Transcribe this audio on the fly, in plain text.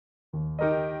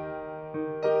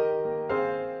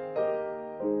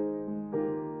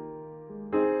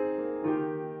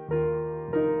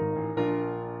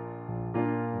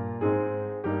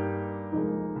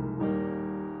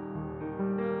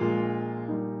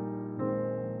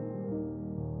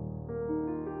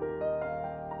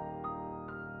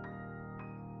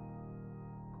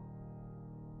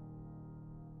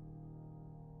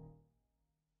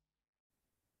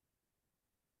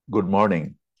Good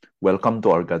morning. Welcome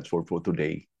to our God's Word for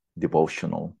Today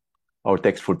devotional. Our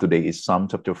text for today is Psalm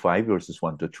chapter 5, verses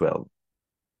 1 to 12.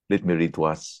 Let me read to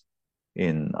us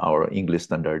in our English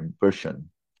Standard Version.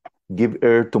 Give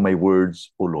ear to my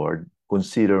words, O Lord.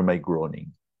 Consider my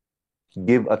groaning.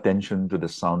 Give attention to the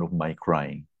sound of my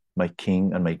crying, my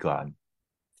King and my God.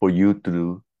 For you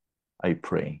too, I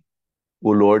pray. O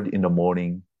Lord, in the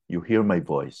morning you hear my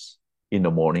voice. In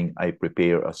the morning I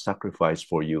prepare a sacrifice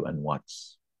for you and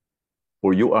watch.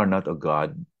 For you are not a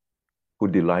God who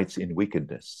delights in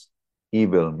wickedness.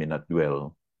 Evil may not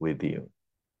dwell with you.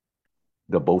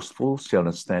 The boastful shall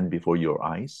not stand before your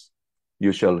eyes.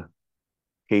 You shall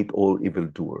hate all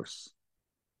evildoers.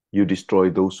 You destroy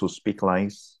those who speak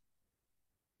lies.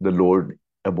 The Lord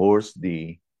abhors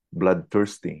the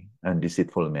bloodthirsty and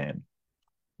deceitful man.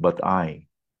 But I,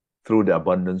 through the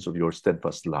abundance of your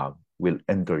steadfast love, will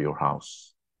enter your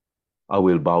house. I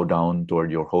will bow down toward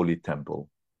your holy temple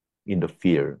in the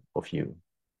fear of you.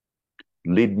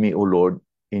 Lead me, O Lord,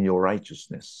 in your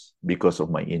righteousness because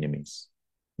of my enemies.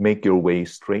 Make your way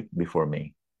straight before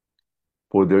me.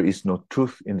 For there is no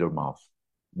truth in their mouth.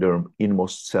 Their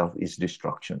inmost self is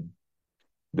destruction.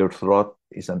 Their throat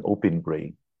is an open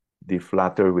grave. They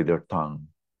flatter with their tongue.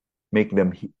 Make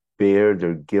them bear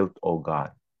their guilt, O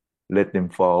God. Let them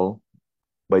fall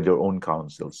by their own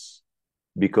counsels.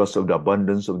 Because of the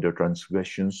abundance of their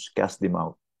transgressions, cast them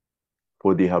out,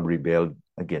 for they have rebelled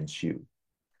against you.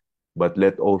 But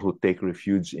let all who take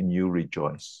refuge in you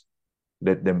rejoice.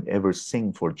 Let them ever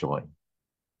sing for joy.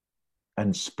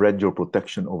 And spread your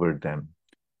protection over them,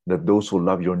 that those who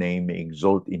love your name may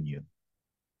exult in you.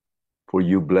 For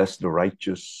you bless the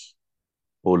righteous,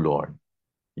 O Lord.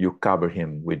 You cover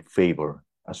him with favor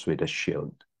as with a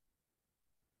shield.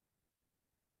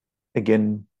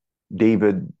 Again,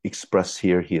 David expressed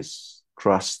here his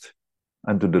trust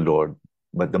unto the Lord,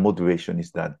 but the motivation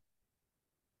is that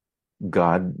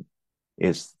God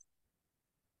is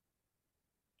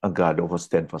a God of a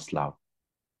steadfast love.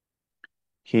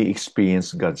 He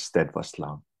experienced God's steadfast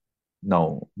love.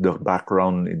 Now, the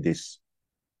background in this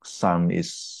psalm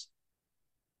is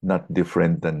not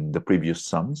different than the previous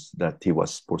psalms, that he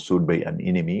was pursued by an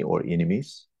enemy or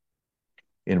enemies.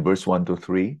 In verse 1 to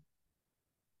 3,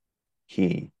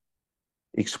 he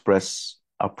expressed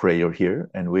a prayer here,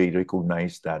 and we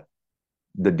recognize that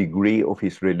the degree of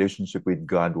his relationship with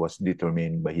God was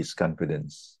determined by his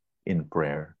confidence in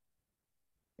prayer.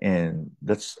 And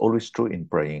that's always true in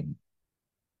praying.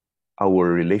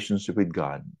 Our relationship with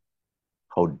God,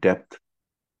 how depth,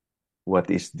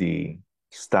 what is the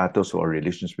status of our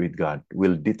relationship with God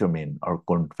will determine our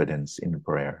confidence in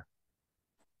prayer.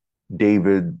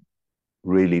 David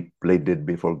really pleaded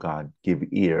before God, give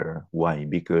ear. Why?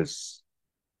 Because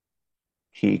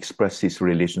he expressed his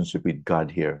relationship with God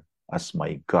here as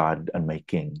my God and my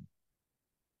King.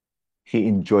 He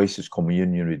enjoys his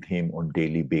communion with him on a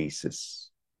daily basis.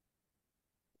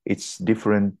 It's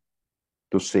different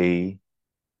to say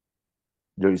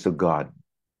there is a God,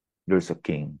 there is a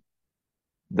King,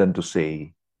 than to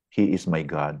say he is my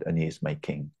God and he is my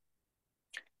King.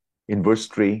 In verse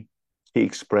 3, he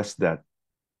expressed that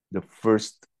the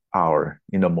first hour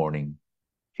in the morning,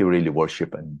 he really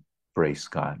worshiped and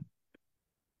praised God.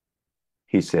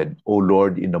 He said, O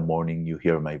Lord, in the morning you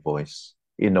hear my voice.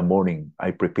 In the morning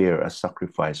I prepare a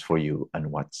sacrifice for you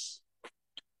and watch.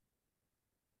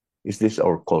 Is this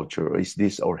our culture, or is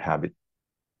this our habit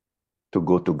to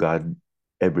go to God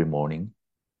every morning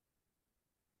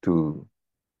to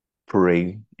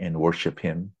pray and worship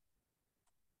him?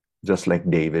 Just like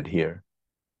David here,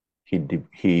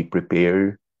 he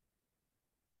prepared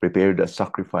a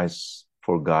sacrifice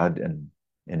for God and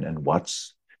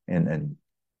watch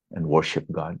and worship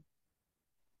God.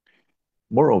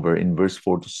 Moreover, in verse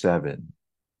 4 to 7,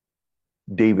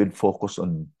 David focused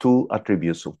on two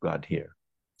attributes of God here: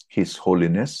 his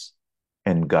holiness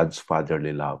and God's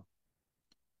fatherly love.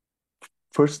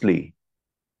 Firstly,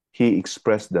 he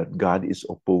expressed that God is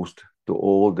opposed to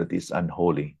all that is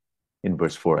unholy in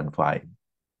verse 4 and 5.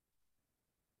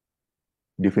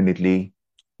 Definitely,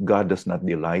 God does not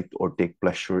delight or take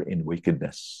pleasure in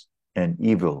wickedness, and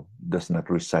evil does not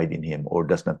reside in him or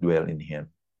does not dwell in him.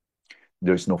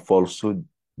 There is no falsehood,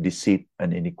 deceit,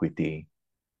 and iniquity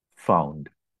found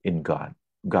in God.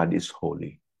 God is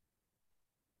holy.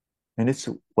 And it's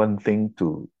one thing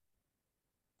to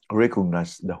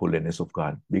recognize the holiness of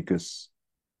God, because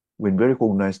when we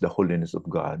recognize the holiness of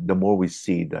God, the more we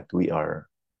see that we are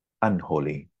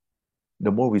unholy,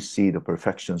 the more we see the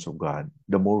perfections of God,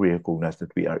 the more we recognize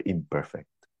that we are imperfect.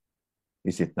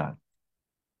 Is it not?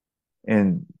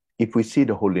 And if we see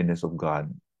the holiness of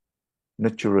God,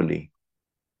 naturally,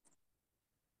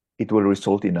 it will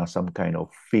result in some kind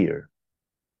of fear.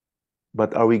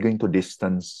 But are we going to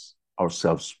distance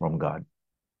ourselves from God?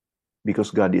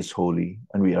 Because God is holy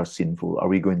and we are sinful, are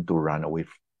we going to run away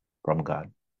from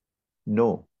God?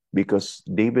 No, because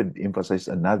David emphasized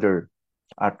another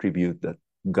attribute, that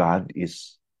God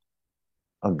is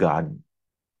a God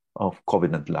of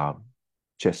covenant love.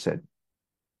 Chesed.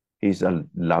 He's a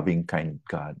loving, kind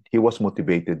God. He was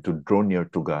motivated to draw near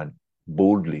to God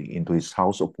boldly into his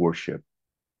house of worship,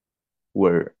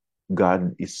 where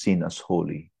God is seen as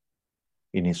holy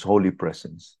in his holy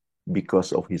presence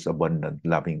because of his abundant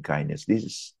loving kindness.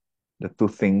 These are the two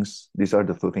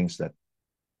things that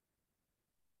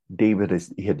David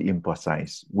had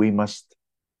emphasized. We must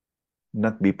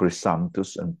not be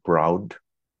presumptuous and proud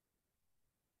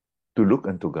to look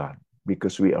unto God,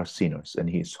 because we are sinners and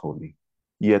he is holy.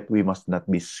 Yet we must not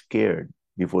be scared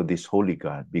before this holy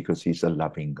God, because he's a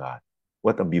loving God.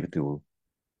 What a beautiful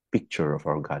picture of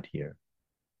our God here.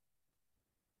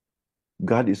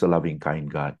 God is a loving,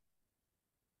 kind God.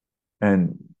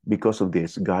 And because of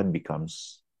this, God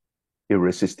becomes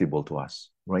irresistible to us,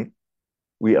 right?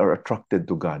 We are attracted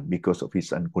to God because of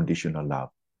his unconditional love.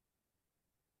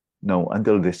 Now,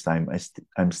 until this time,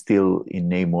 I'm still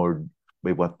enamored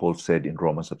by what Paul said in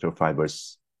Romans chapter 5,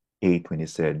 verse 8, when he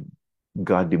said,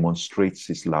 God demonstrates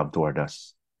his love toward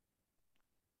us,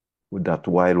 that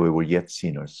while we were yet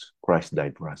sinners, Christ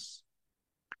died for us.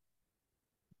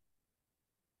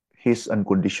 His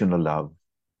unconditional love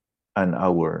and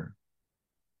our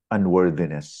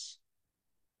unworthiness,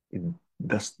 it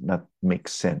does not make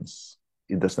sense.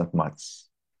 It does not match.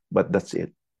 But that's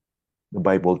it. The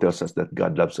Bible tells us that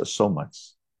God loves us so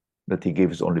much that he gave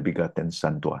his only begotten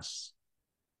Son to us.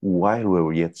 While we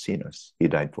were yet sinners, he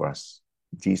died for us.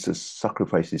 Jesus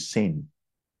sacrificed his sin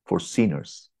for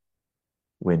sinners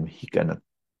when he cannot,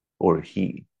 or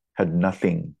he had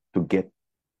nothing to get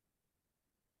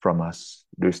from us.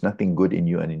 There's nothing good in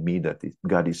you and in me that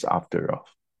God is after of.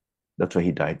 That's why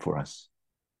he died for us.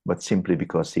 But simply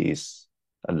because he is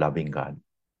a loving God.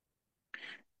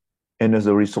 And as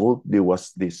a result, there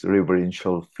was this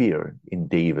reverential fear in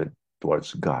David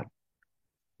towards God.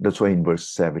 That's why in verse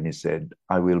 7 he said,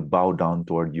 I will bow down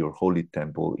toward your holy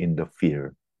temple in the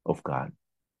fear of God.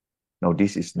 Now,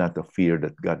 this is not a fear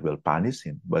that God will punish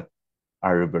him, but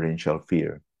a reverential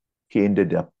fear. He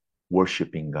ended up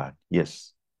worshiping God,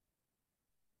 yes,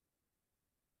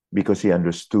 because he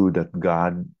understood that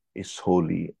God is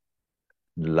holy,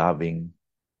 loving,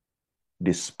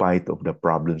 despite of the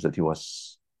problems that he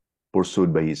was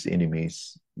pursued by his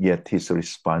enemies, yet his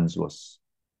response was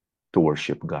to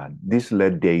worship God. This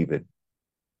led David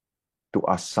to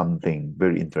ask something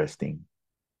very interesting.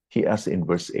 He asked in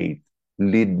verse 8,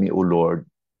 lead me, O Lord,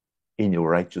 in your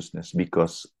righteousness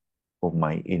because of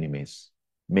my enemies.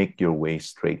 Make your way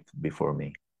straight before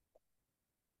me.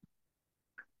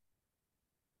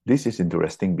 This is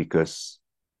interesting because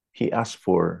he asked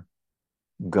for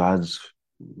God's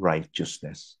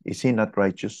righteousness. Is he not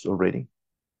righteous already?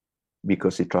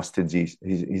 Because he trusted Jesus,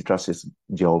 he trusts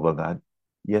Jehovah God.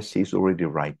 Yes, he's already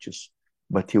righteous,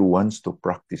 but he wants to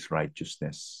practice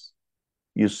righteousness.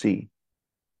 You see,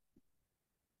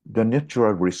 the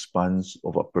natural response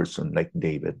of a person like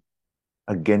David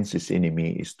against his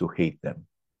enemy is to hate them,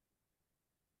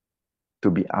 to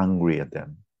be angry at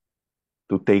them,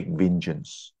 to take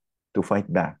vengeance, to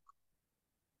fight back.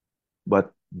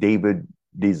 But David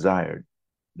desired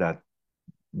that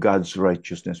God's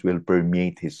righteousness will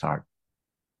permeate his heart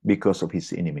because of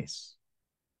his enemies.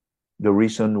 The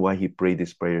reason why he prayed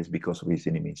this prayer is because of his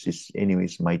enemies. His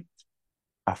enemies might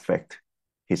affect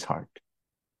his heart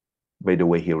by the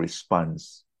way he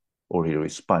responds or he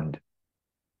respond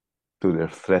to their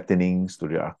threatenings, to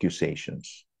their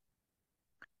accusations.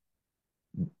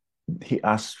 He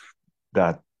asks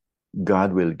that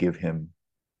God will give him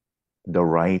the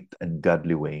right and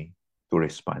godly way to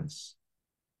respond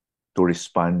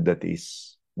that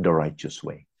is the righteous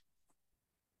way.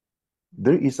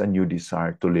 There is a new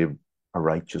desire to live a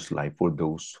righteous life for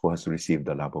those who has received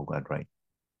the love of God, right?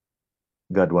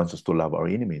 God wants us to love our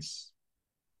enemies.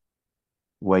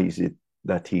 Why is it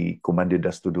that he commanded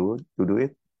us to do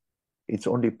it? It's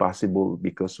only possible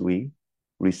because we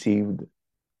received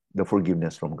the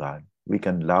forgiveness from God. We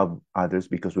can love others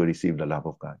because we receive the love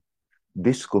of God.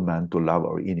 This command to love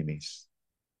our enemies,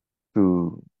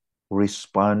 to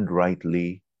respond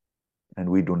rightly, and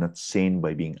we do not sin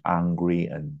by being angry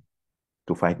and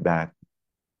to fight back,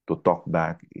 to talk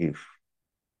back. If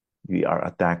we are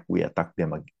attacked, we attack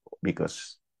them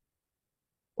because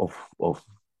of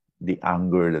the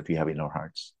anger that we have in our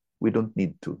hearts. We don't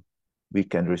need to. We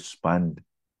can respond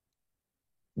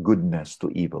goodness to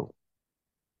evil.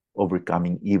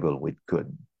 overcoming evil with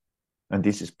good. And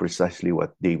this is precisely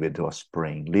what David was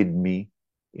praying. Lead me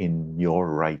in your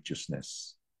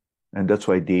righteousness. And that's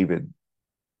why David,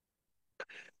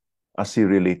 as he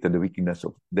related the wickedness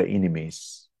of the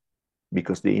enemies,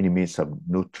 because the enemies have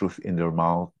no truth in their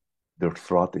mouth, their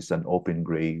throat is an open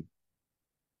grave,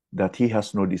 that he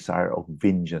has no desire of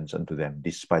vengeance unto them,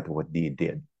 despite what they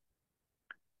did.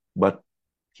 But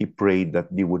he prayed that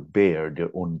they would bear their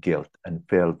own guilt and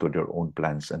fell to their own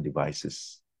plans and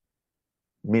devices.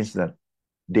 It means that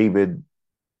David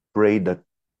prayed that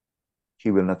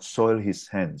he will not soil his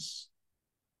hands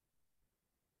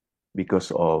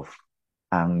because of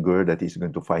anger that he's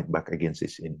going to fight back against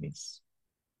his enemies.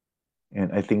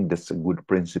 And I think that's a good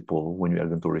principle when we are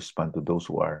going to respond to those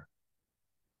who are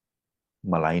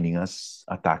maligning us,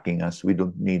 attacking us. We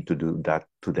don't need to do that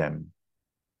to them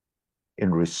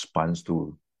in response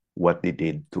to what they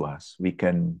did to us. We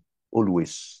can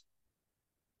always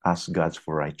ask God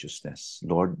for righteousness.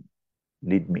 Lord,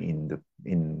 lead me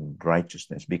in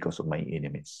righteousness because of my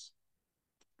enemies.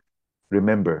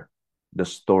 Remember the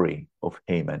story of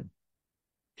Haman.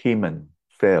 Haman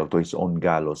fell to his own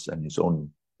gallows and his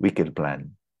own wicked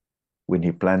plan when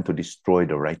he planned to destroy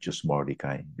the righteous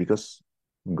Mordecai, because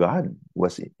God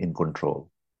was in control.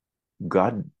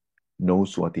 God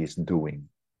knows what he's doing.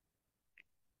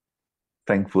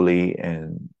 Thankfully,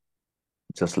 and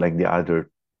just like the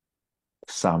other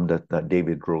psalm that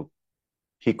David wrote,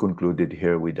 he concluded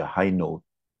here with a high note,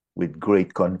 with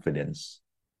great confidence,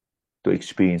 to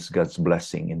experience God's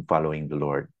blessing in following the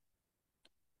Lord.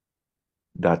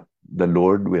 That the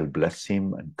Lord will bless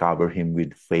him and cover him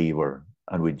with favor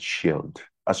and with shield,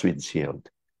 as with shield.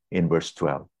 In verse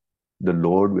 12, the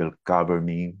Lord will cover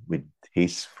me with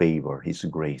his favor, his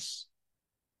grace,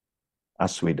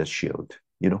 as with a shield.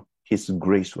 You know, his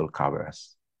grace will cover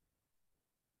us.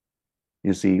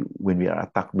 You see, when we are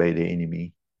attacked by the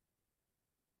enemy,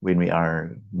 when we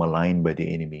are maligned by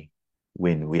the enemy,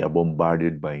 when we are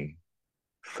bombarded by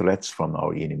threats from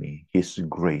our enemy, his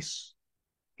grace,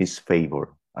 his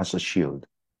favor as a shield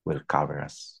will cover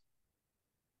us.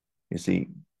 You see,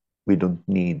 we don't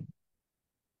need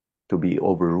to be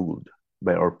overruled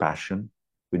by our passion.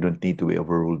 We don't need to be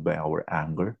overruled by our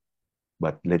anger,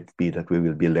 but let it be that we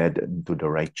will be led into the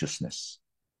righteousness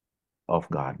of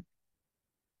God.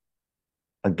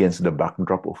 Against the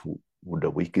backdrop of the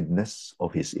wickedness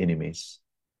of his enemies,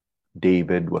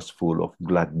 David was full of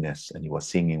gladness and he was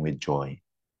singing with joy.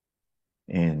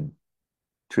 And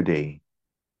today,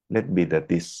 let it be that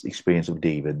this experience of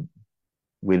David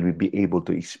will we be able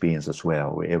to experience as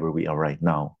well wherever we are right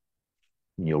now,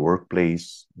 in your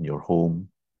workplace, in your home,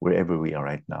 wherever we are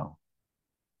right now.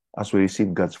 As we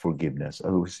receive God's forgiveness,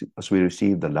 as we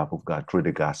receive the love of God through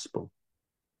the gospel,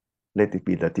 let it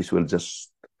be that this will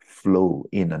just flow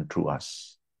in and through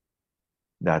us,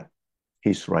 that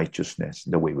his righteousness,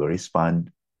 the way we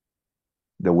respond,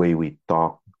 the way we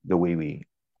talk, the way we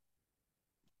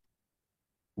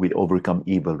overcome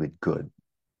evil with good.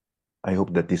 I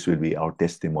hope that this will be our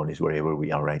testimonies wherever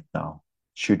we are right now.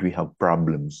 Should we have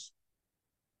problems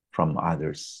from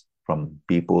others, from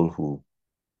people who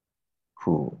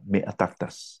may attack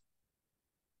us,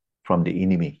 from the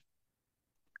enemy,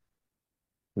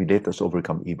 we let us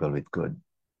overcome evil with good.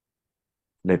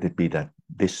 Let it be that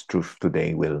this truth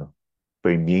today will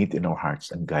permeate in our hearts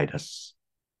and guide us.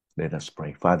 Let us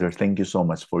pray. Father, thank you so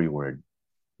much for your word.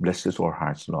 Bless us our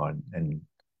hearts, Lord, and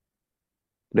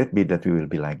let it be that we will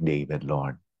be like David,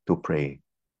 Lord, to pray.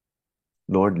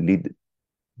 Lord, lead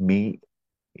me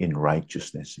in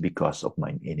righteousness because of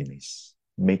mine enemies.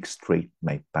 Make straight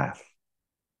my path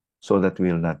so that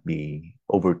we will not be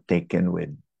overtaken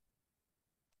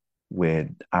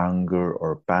with anger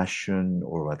or passion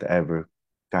or whatever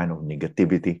kind of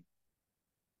negativity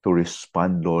to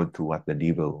respond, Lord, to what the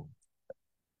devil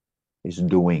is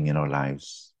doing in our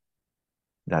lives,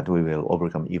 that we will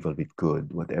overcome evil with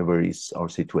good. Whatever is our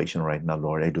situation right now,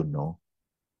 Lord, I don't know.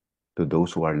 To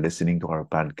those who are listening to our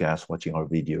podcast, watching our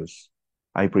videos,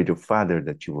 I pray to Father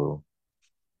that you will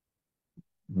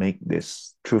make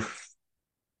this truth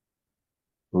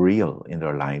real in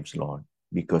their lives, Lord,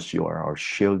 because you are our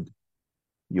shield.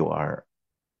 You are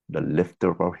the lifter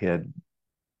of our head.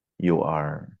 You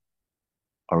are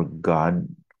our God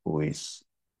who is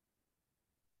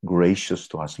gracious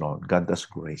to us, Lord. Grant us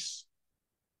grace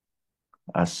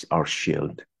as our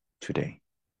shield today.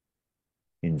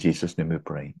 In Jesus' name we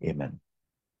pray. Amen.